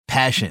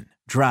Passion,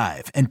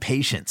 drive, and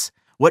patience.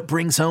 What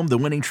brings home the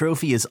winning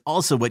trophy is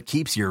also what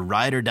keeps your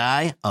ride or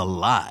die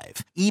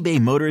alive. eBay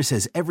Motors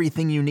has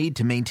everything you need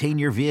to maintain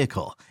your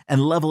vehicle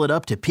and level it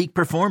up to peak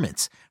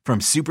performance, from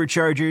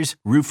superchargers,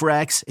 roof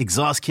racks,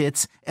 exhaust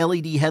kits,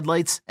 LED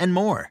headlights, and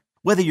more.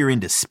 Whether you're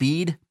into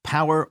speed,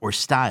 power, or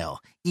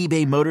style,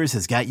 eBay Motors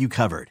has got you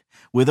covered.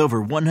 With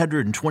over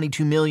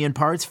 122 million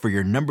parts for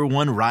your number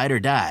one ride or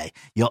die,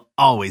 you'll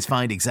always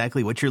find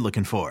exactly what you're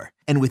looking for.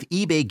 And with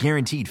eBay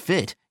Guaranteed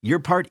Fit, your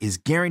part is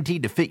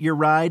guaranteed to fit your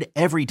ride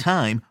every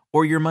time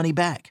or your money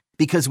back.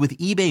 Because with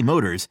eBay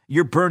Motors,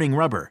 you're burning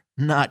rubber,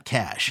 not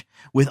cash.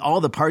 With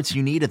all the parts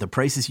you need at the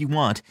prices you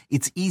want,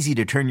 it's easy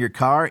to turn your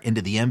car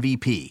into the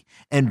MVP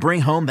and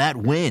bring home that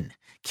win.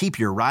 Keep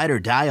your ride or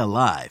die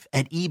alive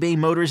at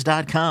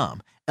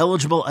ebaymotors.com.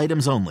 Eligible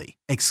items only.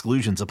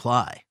 Exclusions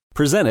apply.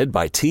 Presented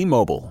by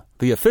T-Mobile,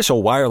 the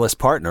official wireless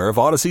partner of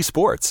Odyssey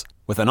Sports.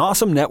 With an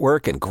awesome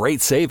network and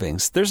great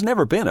savings, there's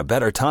never been a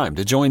better time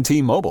to join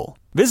T-Mobile.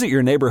 Visit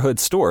your neighborhood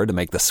store to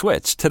make the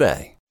switch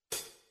today.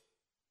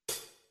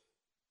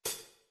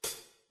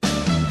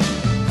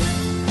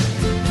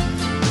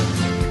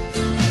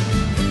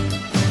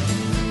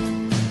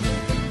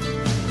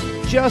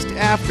 Just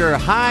after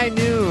high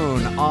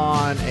noon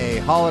on a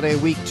holiday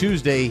week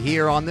Tuesday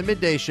here on the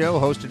Midday Show,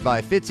 hosted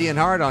by Fitzy and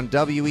Hart on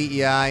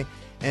WEEI.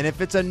 And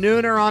if it's a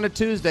nooner on a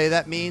Tuesday,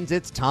 that means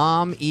it's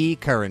Tom E.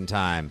 Curran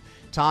time.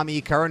 Tom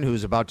E. Curran,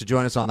 who's about to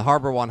join us on the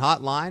Harbor One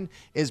Hotline,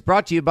 is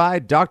brought to you by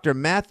Dr.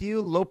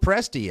 Matthew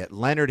Lopresti at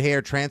Leonard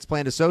Hair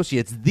Transplant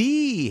Associates,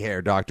 the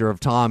hair doctor of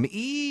Tom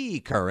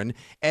E. Curran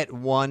at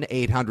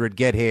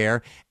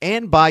 1-800-GET-HAIR,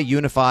 and by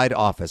Unified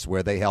Office,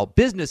 where they help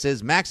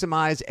businesses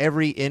maximize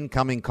every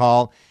incoming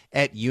call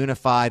at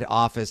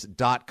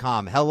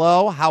unifiedoffice.com.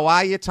 Hello, how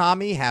are you,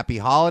 Tommy? Happy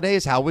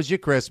holidays. How was your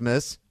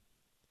Christmas?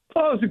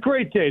 Oh, it was a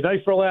great day.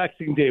 Nice,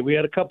 relaxing day. We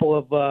had a couple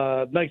of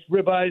nice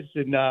ribeyes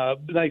and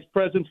nice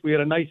presents. We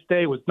had a nice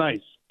day. It was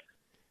nice.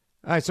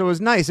 All right, so it was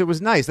nice. It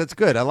was nice. That's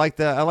good. I like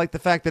the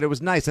fact that it was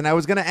nice. And I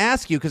was going to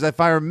ask you, because if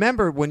I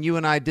remember when you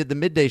and I did the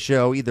Midday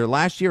Show either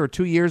last year or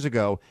 2 years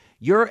ago,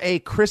 you're a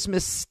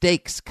Christmas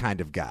steaks kind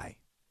of guy.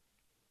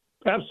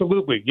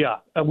 Absolutely, yeah.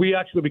 We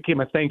actually became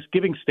a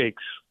Thanksgiving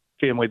steaks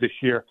family this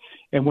year,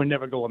 and we're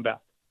never going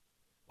back.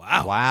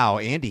 Wow,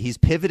 Andy, he's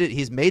pivoted.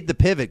 He's made the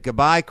pivot.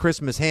 Goodbye,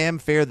 Christmas ham.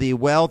 Fare thee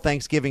well,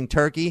 Thanksgiving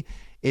turkey.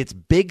 It's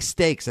big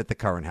steaks at the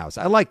Curran house.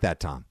 I like that,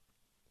 Tom.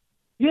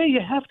 Yeah, you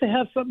have to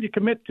have something you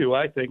commit to,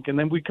 I think. And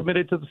then we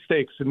committed to the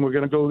steaks, and we're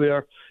going to go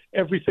there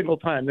every single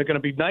time. They're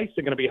going to be nice.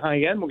 They're going to be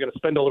high-end. We're going to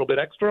spend a little bit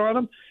extra on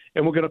them,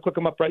 and we're going to cook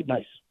them up right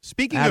nice.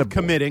 Speaking of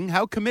committing,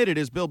 how committed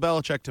is Bill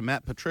Belichick to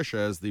Matt Patricia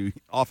as the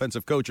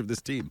offensive coach of this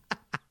team?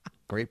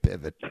 Great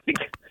pivot.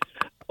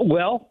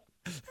 Well,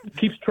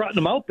 keeps trotting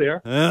them out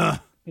there.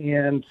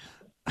 And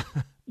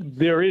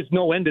there is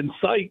no end in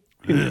sight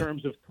in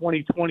terms of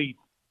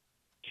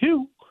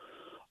 2022.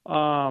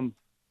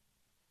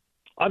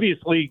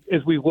 Obviously,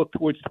 as we look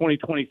towards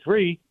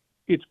 2023,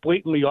 it's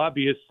blatantly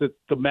obvious that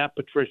the Matt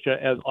Patricia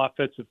as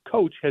offensive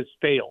coach has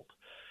failed,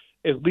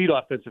 as lead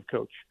offensive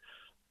coach.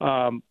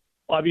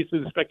 Obviously,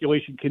 the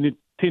speculation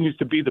continues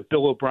to be that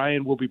Bill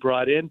O'Brien will be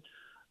brought in.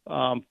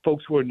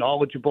 Folks who are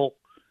knowledgeable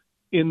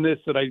in this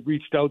that I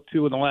reached out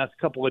to in the last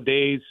couple of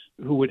days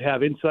who would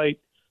have insight.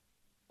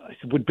 I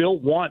said, would Bill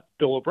want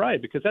Bill O'Brien?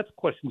 Because that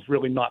question's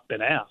really not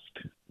been asked.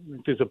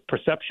 There's a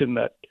perception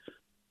that,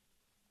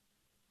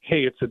 hey,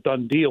 it's a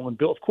done deal, and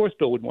Bill, of course,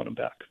 Bill would want him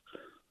back.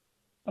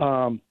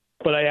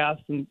 But I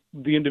asked, and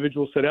the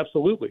individual said,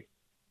 absolutely.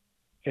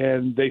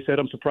 And they said,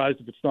 I'm surprised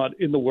if it's not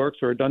in the works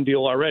or a done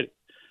deal already.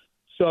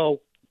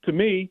 So, to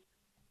me,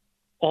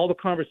 all the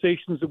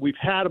conversations that we've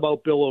had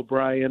about Bill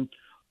O'Brien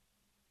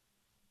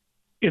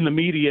in the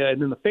media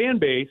and in the fan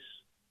base,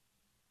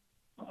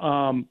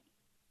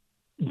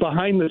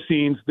 behind the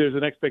scenes, there's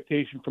an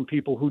expectation from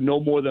people who know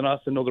more than us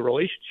and know the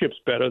relationships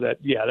better that,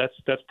 yeah,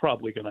 that's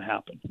probably going to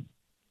happen.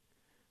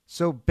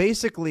 So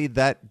basically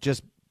that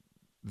just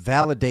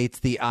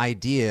validates the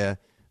idea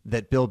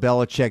that Bill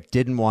Belichick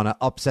didn't want to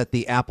upset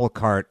the apple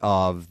cart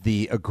of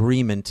the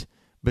agreement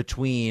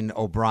between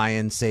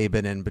O'Brien,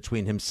 Saban, and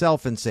between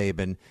himself and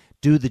Saban,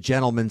 do the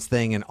gentleman's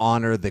thing and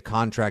honor the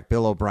contract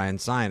Bill O'Brien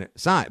signed,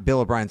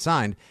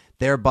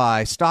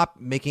 thereby stop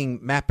making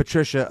Matt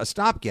Patricia a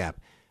stopgap.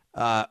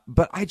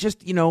 But I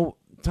just,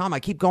 Tom, I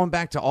keep going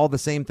back to all the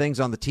same things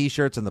on the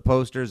T-shirts and the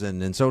posters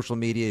and in social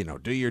media,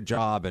 do your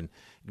job and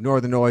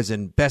ignore the noise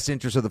and best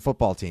interest of the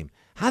football team.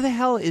 How the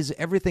hell is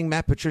everything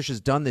Matt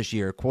Patricia's done this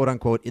year, quote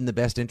unquote, in the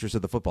best interest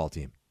of the football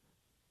team?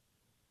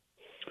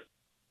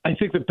 I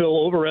think that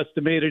Bill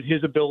overestimated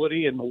his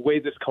ability and the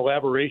way this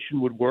collaboration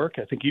would work.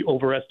 I think he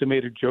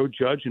overestimated Joe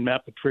Judge and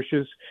Matt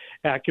Patricia's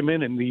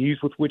acumen and the ease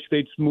with which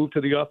they'd move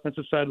to the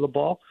offensive side of the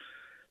ball.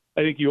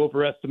 I think he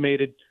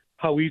overestimated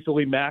how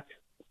easily Mac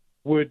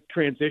would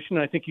transition.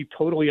 I think he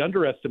totally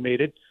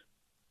underestimated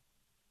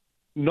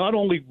not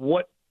only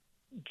what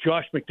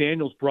Josh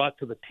McDaniels brought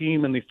to the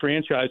team and the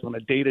franchise on a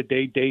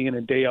day-to-day, day-in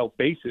and day-out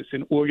basis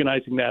in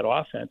organizing that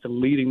offense and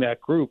leading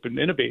that group and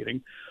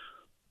innovating,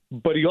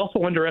 but he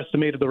also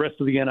underestimated the rest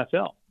of the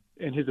NFL.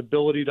 and his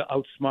ability to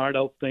outsmart,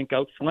 outthink,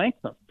 outflank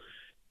them.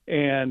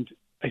 And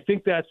I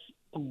think that's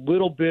a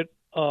little bit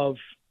of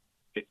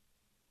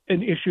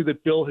an issue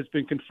that Bill has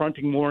been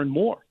confronting more and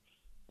more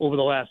over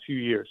the last few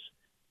years.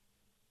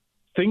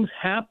 Things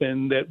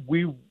happen that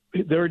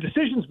there are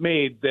decisions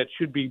made that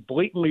should be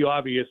blatantly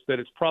obvious that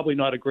it's probably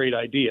not a great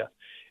idea.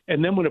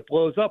 And then when it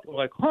blows up, we're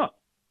like, huh.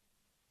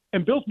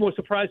 And Bill's more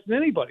surprised than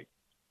anybody.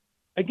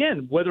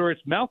 Again, whether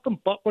it's Malcolm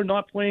Butler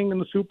not playing in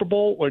the Super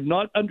Bowl or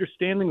not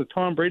understanding that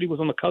Tom Brady was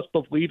on the cusp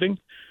of leaving,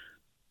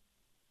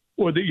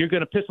 or that you're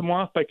going to piss him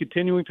off by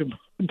continuing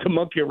to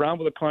monkey around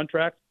with a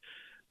contract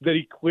that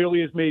he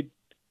clearly has made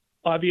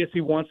obvious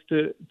he wants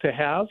to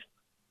have,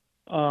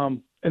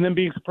 and then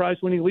being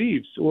surprised when he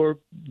leaves. Or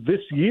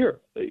this year,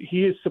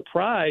 he is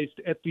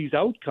surprised at these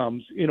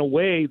outcomes in a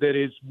way that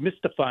is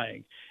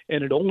mystifying,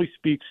 and it only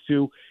speaks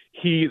to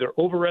he either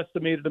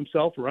overestimated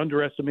himself or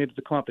underestimated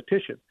the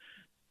competition.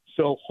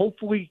 So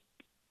hopefully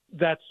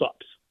that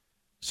stops.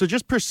 So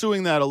just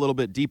pursuing that a little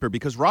bit deeper,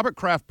 because Robert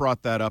Kraft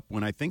brought that up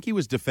when I think he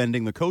was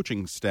defending the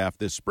coaching staff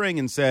this spring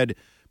and said,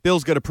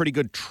 Bill's got a pretty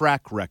good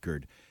track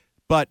record.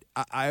 But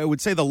I would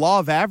say the law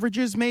of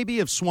averages maybe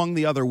have swung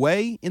the other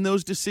way in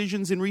those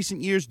decisions in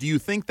recent years. Do you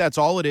think that's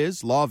all it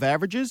is, law of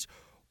averages?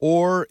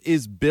 Or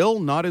is Bill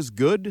not as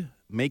good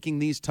making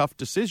these tough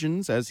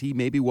decisions as he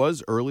maybe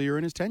was earlier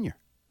in his tenure?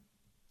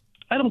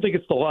 I don't think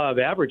it's the law of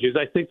averages.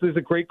 I think there's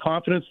a great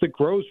confidence that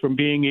grows from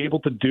being able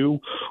to do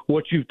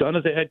what you've done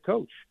as a head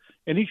coach.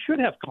 And he should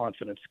have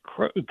confidence.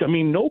 I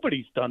mean,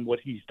 nobody's done what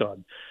he's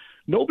done.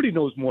 Nobody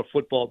knows more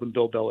football than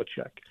Bill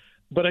Belichick.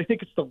 But I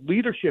think it's the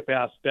leadership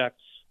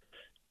aspects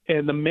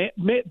and the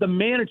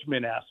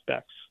management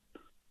aspects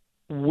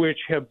which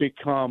have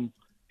become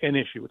an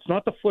issue. It's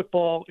not the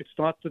football. It's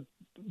not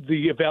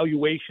the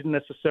evaluation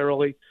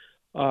necessarily.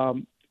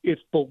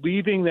 It's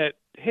believing that,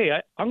 hey,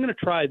 I'm going to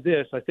try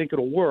this. I think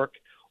it'll work.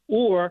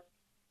 Or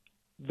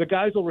the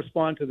guys will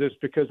respond to this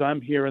because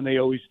I'm here and they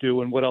always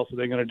do. And what else are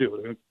they going to do?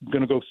 They're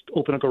going to go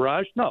open a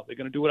garage? No, they're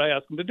going to do what I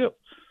ask them to do.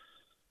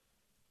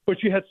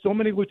 But you had so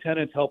many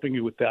lieutenants helping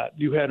you with that.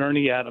 You had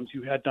Ernie Adams.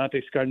 You had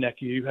Dante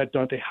Scarnecchia. You had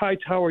Dante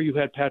Hightower. You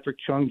had Patrick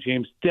Chung,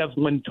 James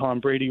Devlin, Tom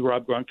Brady,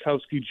 Rob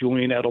Gronkowski,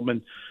 Julian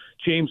Edelman,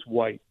 James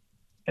White.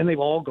 And they've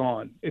all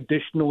gone.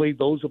 Additionally,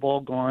 those have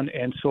all gone,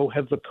 and so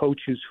have the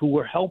coaches who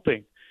were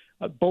helping.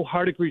 Bo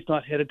Hardegree's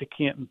not headed to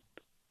Canton,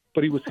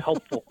 but he was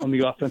helpful on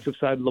the offensive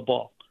side of the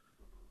ball.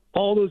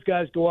 All those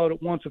guys go out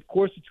at once. Of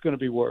course it's going to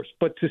be worse.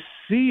 But to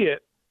see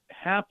it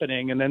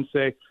happening and then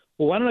say,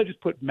 well, why don't I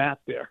just put Matt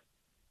there?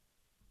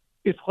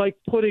 It's like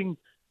putting,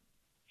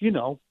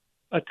 a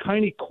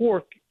tiny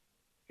cork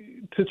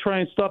to try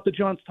and stop the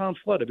Johnstown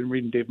flood. I've been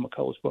reading David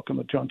McCullough's book on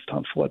the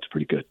Johnstown flood. It's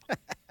pretty good.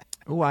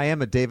 Oh, I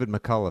am a David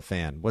McCullough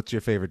fan. What's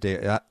your favorite?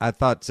 I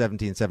thought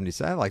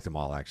 1777. I liked them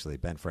all, actually.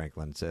 Ben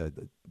Franklin's,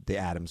 the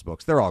Adams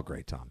books. They're all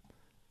great, Tom.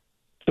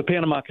 The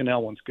Panama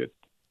Canal one's good.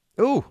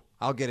 Ooh,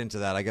 I'll get into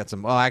that. I got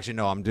some. Oh, actually,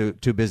 no, I'm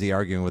too busy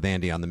arguing with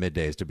Andy on the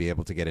middays to be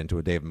able to get into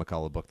a David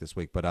McCullough book this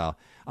week. But I'll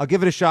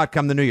give it a shot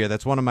come the new year.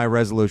 That's one of my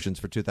resolutions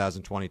for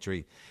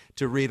 2023,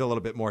 to read a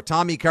little bit more.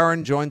 Tommy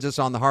Curran joins us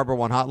on the Harbor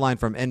One Hotline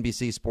from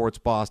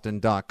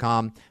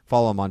NBCSportsBoston.com.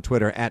 Follow him on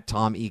Twitter at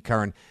Tom E.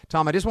 Curran.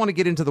 Tom, I just want to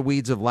get into the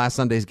weeds of last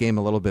Sunday's game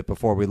a little bit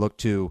before we look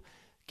to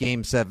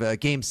Game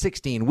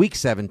 16, Week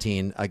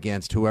 17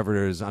 against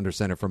whoever is under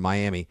center for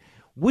Miami.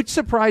 Which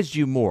surprised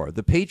you more,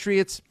 the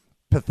Patriots'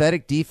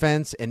 pathetic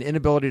defense and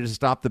inability to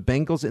stop the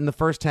Bengals in the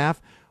first half,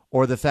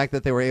 or the fact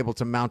that they were able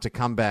to mount a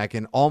comeback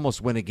and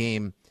almost win a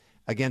game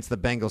against the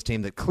Bengals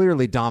team that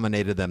clearly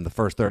dominated them the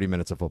first 30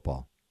 minutes of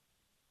football?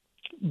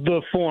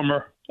 The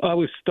former. I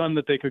was stunned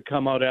that they could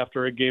come out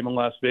after a game in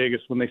Las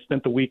Vegas when they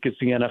spent the week as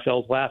the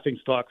NFL's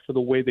laughingstock for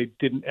the way they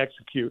didn't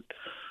execute,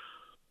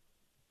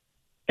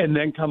 and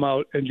then come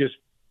out and just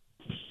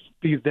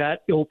be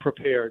that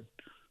ill-prepared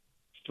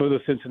for the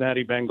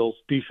Cincinnati Bengals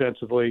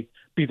defensively,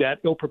 be that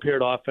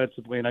ill-prepared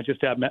offensively. And I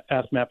just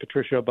asked Matt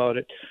Patricia about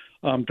it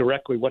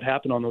directly, what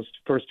happened on those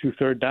first 2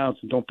 third downs,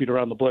 and don't beat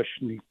around the bush.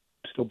 And he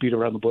still beat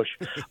around the bush.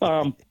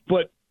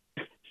 But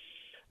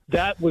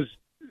that was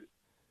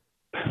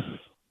 –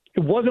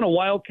 it wasn't a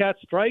Wildcat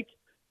strike,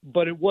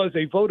 but it was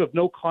a vote of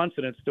no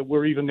confidence that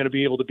we're even going to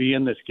be able to be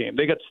in this game.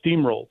 They got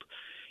steamrolled.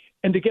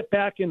 And to get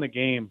back in the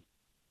game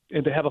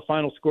and to have a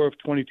final score of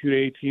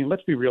 22-18,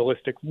 let's be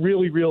realistic,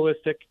 really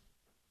realistic.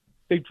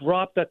 They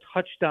dropped that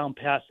touchdown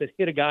pass that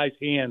hit a guy's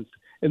hands,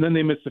 and then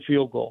they missed the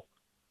field goal.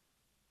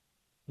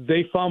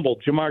 They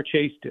fumbled. Jamar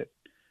Chase did.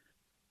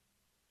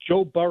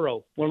 Joe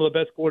Burrow, one of the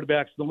best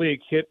quarterbacks in the league,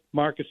 hit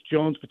Marcus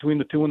Jones between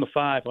the 2 and the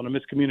 5 on a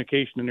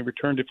miscommunication, and he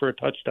returned it for a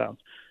touchdown.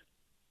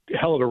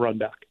 Hell of a run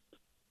back.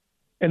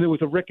 And there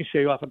was a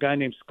ricochet off a guy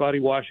named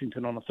Scotty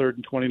Washington on a 3rd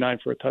and 29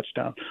 for a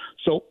touchdown.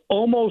 So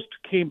almost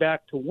came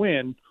back to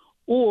win,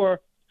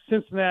 or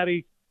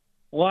Cincinnati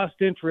lost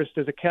interest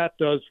as a cat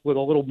does with a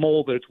little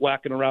mole that it's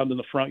whacking around in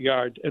the front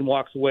yard, and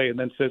walks away and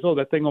then says, oh,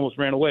 that thing almost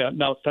ran away.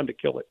 Now it's time to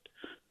kill it.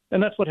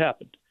 And that's what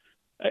happened.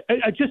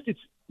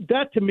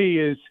 That to me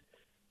is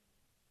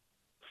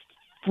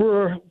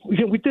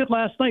we did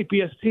last night,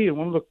 BST, and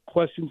one of the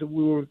questions that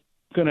we were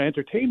going to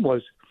entertain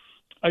was,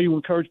 are you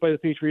encouraged by the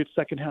Patriots'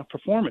 second half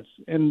performance?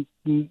 And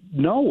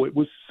no, it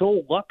was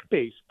so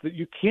luck-based that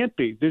you can't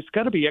be. There's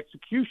got to be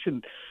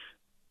execution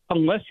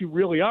unless you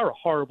really are a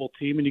horrible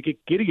team and you get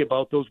giddy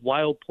about those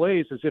wild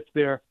plays as if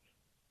they're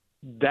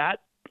that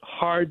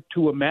hard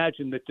to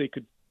imagine that they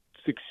could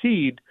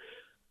succeed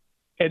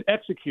and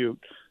execute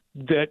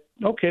that,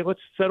 okay,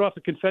 let's set off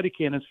the confetti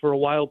cannons for a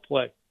wild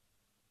play.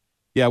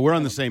 Yeah, we're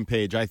on the same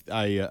page. I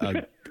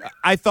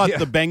thought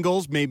the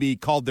Bengals maybe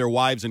called their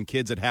wives and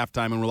kids at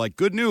halftime and were like,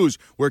 good news,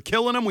 we're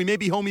killing them. We may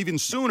be home even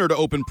sooner to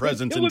open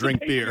presents and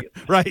drink beer.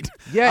 Right?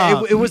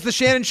 Yeah, it was the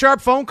Shannon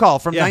Sharp phone call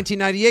from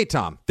 1998,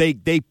 Tom.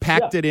 They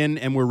packed it in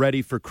and were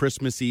ready for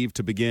Christmas Eve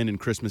to begin and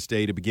Christmas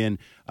Day to begin.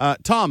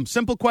 Tom,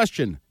 simple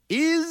question.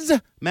 Is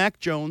Mac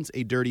Jones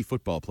a dirty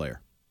football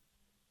player?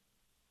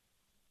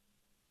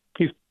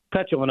 He's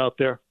petulant out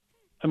there.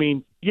 I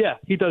mean, yeah,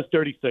 he does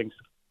dirty things.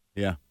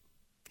 Yeah.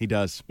 He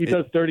does. He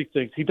does dirty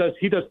things. He does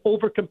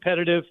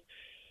over-competitive,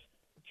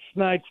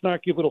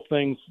 snarky little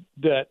things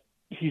that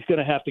he's going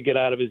to have to get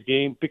out of his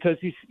game because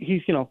he's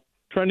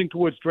trending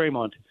towards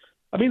Draymond.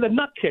 I mean, the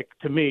nut kick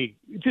to me,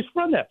 just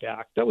run that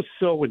back. That was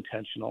so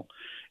intentional.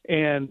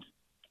 And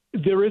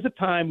there is a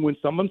time when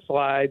someone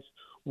slides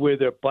where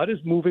their butt is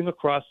moving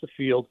across the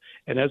field,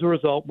 and as a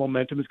result,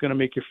 momentum is going to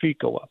make your feet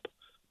go up.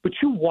 But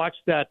you watch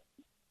that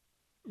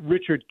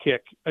Richard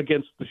kick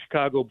against the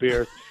Chicago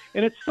Bears,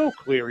 and it's so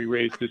clear he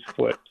raised his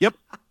foot. Yep.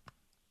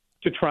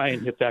 To try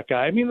and hit that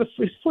guy. I mean,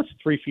 his foot's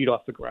 3 feet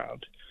off the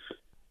ground.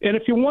 And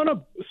if you want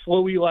to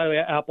slow Eli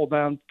Apple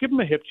down, give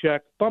him a hip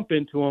check, bump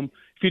into him.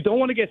 If you don't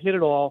want to get hit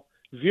at all,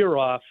 veer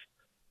off.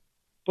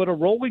 But a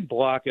rolling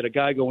block at a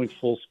guy going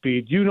full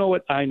speed, you know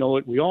it, I know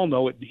it, we all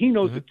know it, and he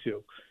knows it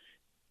too.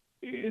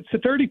 It's a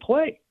dirty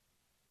play.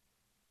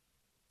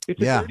 It's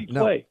a dirty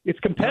play. It's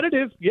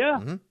competitive,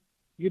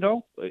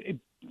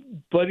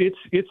 but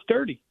it's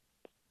dirty.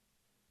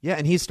 Yeah,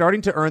 and he's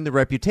starting to earn the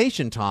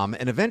reputation, Tom,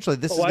 and eventually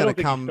this is going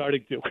to come. He's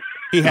starting to.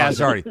 He has.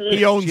 Sorry.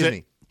 He owns it.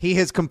 Me. He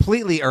has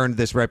completely earned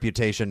this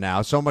reputation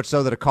now, so much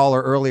so that a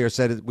caller earlier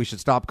said we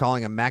should stop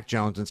calling him Mac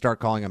Jones and start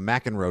calling him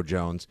McEnroe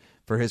Jones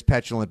for his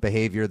petulant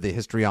behavior, the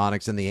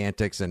histrionics and the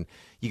antics. And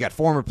you got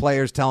former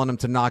players telling him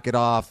to knock it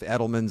off,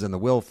 Edelman's and the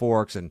Will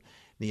Forks, and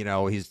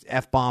he's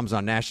F-bombs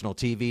on national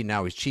TV.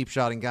 Now he's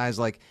cheap-shotting guys.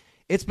 Like,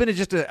 it's been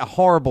just a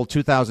horrible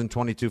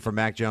 2022 for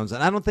Mac Jones,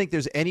 and I don't think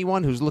there's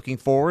anyone who's looking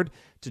forward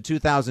to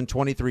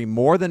 2023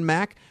 more than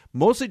Mac,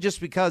 mostly just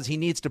because he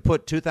needs to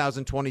put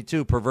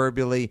 2022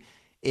 proverbially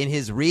in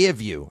his rear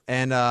view.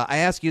 And I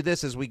ask you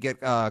this as we get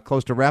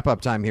close to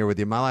wrap-up time here with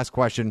you. My last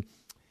question,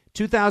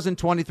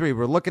 2023,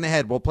 we're looking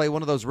ahead. We'll play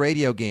one of those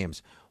radio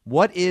games.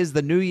 What is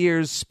the New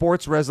Year's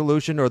sports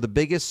resolution or the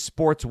biggest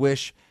sports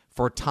wish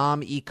for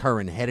Tom E.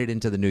 Curran headed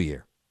into the new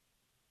year?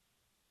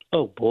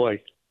 Oh,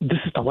 boy. This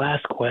is the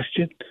last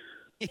question.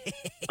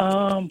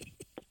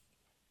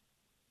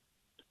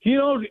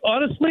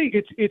 Honestly,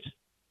 it's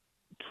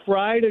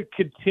try to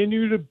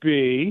continue to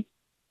be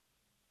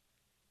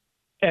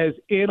as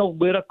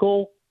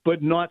analytical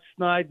but not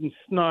snide and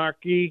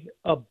snarky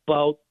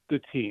about the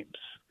teams.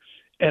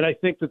 And I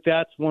think that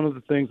that's one of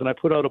the things, and I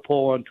put out a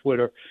poll on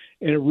Twitter,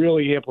 and it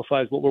really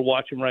amplifies what we're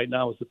watching right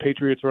now is the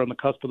Patriots are on the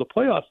cusp of the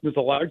playoffs. There's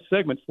a large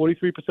segment,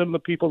 43% of the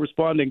people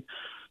responding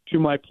to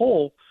my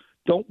poll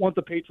don't want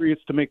the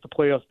Patriots to make the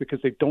playoffs because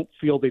they don't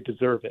feel they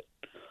deserve it.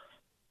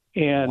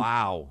 And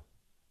wow.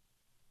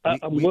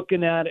 I'm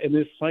looking at it, and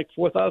there's like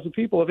 4,000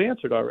 people have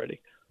answered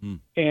already.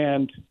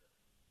 And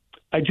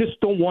I just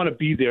don't want to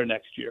be there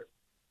next year.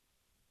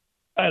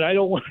 And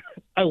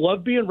I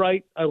love being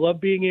right. I love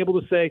being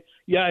able to say,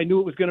 yeah, I knew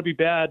it was going to be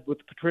bad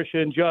with Patricia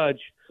and Judge.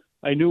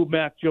 I knew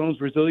Mac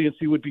Jones'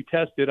 resiliency would be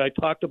tested. I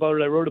talked about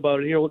it. I wrote about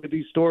it. Here, look at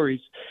these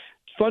stories.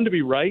 It's fun to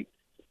be right.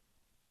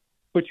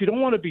 But you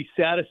don't want to be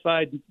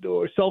satisfied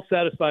or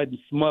self-satisfied and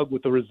smug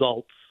with the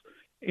results.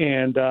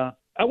 And I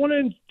want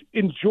to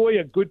enjoy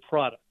a good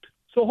product.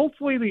 So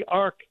hopefully the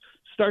arc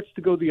starts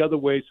to go the other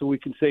way so we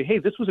can say, hey,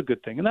 this was a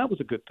good thing and that was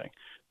a good thing.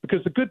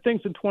 Because the good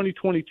things in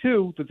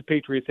 2022 that the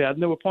Patriots had,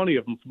 and there were plenty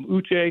of them, from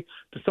Uche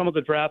to some of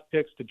the draft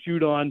picks to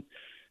Judon,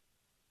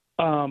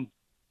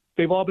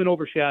 they've all been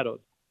overshadowed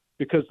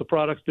because the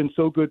product's been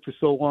so good for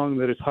so long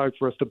that it's hard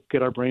for us to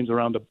get our brains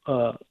around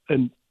a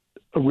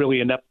really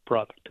inept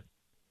product.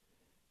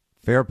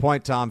 Fair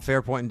point, Tom.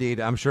 Fair point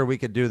indeed. I'm sure we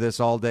could do this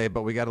all day,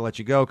 but we got to let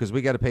you go because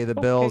we got to pay the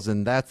bills,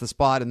 and that's the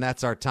spot, and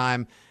that's our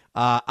time.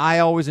 I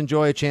always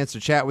enjoy a chance to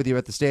chat with you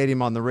at the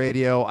stadium on the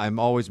radio. I'm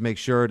always make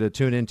sure to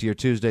tune into your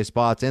Tuesday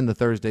spots and the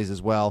Thursdays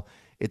as well.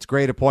 It's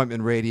great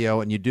appointment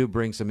radio, and you do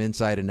bring some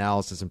insight,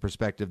 analysis, and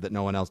perspective that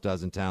no one else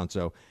does in town.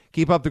 So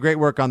keep up the great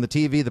work on the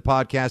TV, the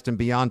podcast, and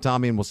beyond,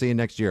 Tommy, and we'll see you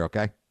next year,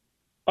 okay?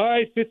 All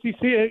right, Fitzy.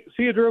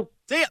 See you, Drew.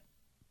 See ya.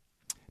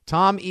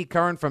 Tom E.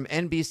 Curran from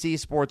NBC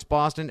Sports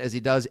Boston, as he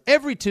does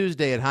every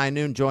Tuesday at high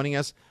noon, joining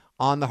us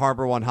on the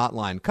Harbor One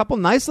Hotline. Couple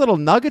nice little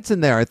nuggets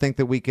in there, I think,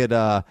 that we could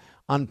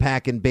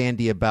unpack and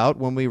bandy about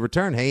when we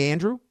return. Hey,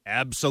 Andrew?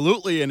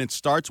 Absolutely, and it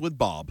starts with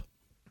Bob.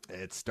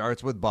 It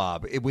starts with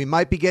Bob. We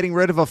might be getting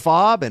rid of a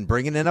fob and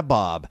bringing in a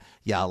Bob.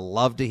 Yeah, I'll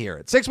love to hear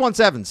it.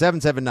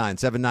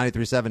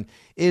 617-779-7937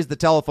 is the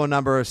telephone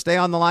number. Stay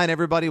on the line,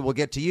 everybody. We'll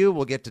get to you.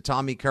 We'll get to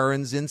Tommy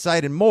Curran's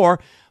insight and more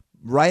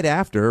right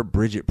after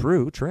Bridget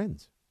Prue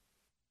trends.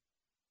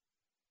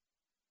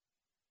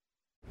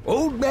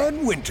 Old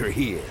Man Winter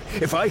here.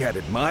 If I had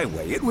it my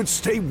way, it would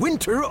stay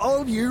winter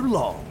all year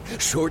long.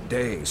 Short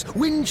days,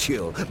 wind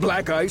chill,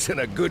 black ice, and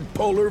a good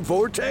polar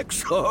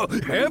vortex. Oh,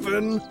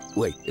 heaven.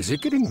 Wait, is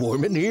it getting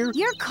warm in here?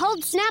 Your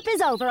cold snap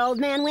is over, Old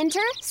Man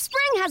Winter.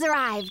 Spring has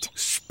arrived.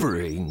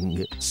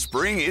 Spring.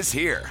 Spring is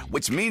here,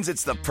 which means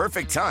it's the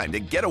perfect time to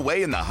get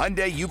away in the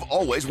Hyundai you've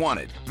always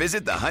wanted.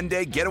 Visit the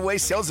Hyundai Getaway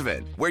Sales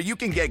Event, where you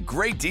can get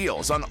great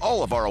deals on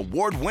all of our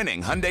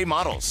award-winning Hyundai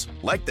models,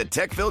 like the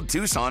tech-filled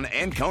Tucson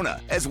and Kona,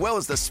 as well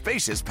as the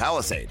spacious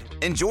Palisade.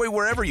 Enjoy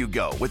wherever you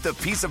go with the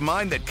peace of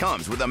mind that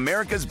comes with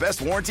America's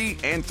best warranty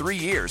and 3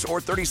 years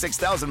or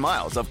 36,000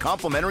 miles of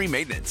complimentary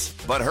maintenance.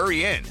 But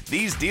hurry in,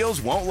 these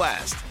deals won't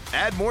last.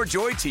 Add more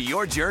joy to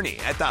your journey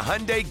at the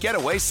Hyundai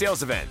Getaway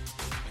Sales Event.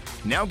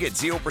 Now get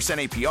 0%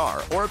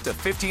 APR or up to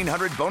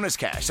 $1,500 bonus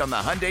cash on the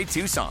Hyundai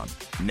Tucson.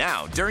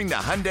 Now, during the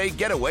Hyundai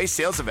Getaway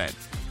Sales Event.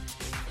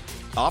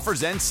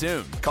 Offers end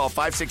soon. Call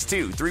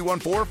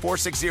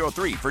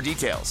 562-314-4603 for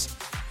details.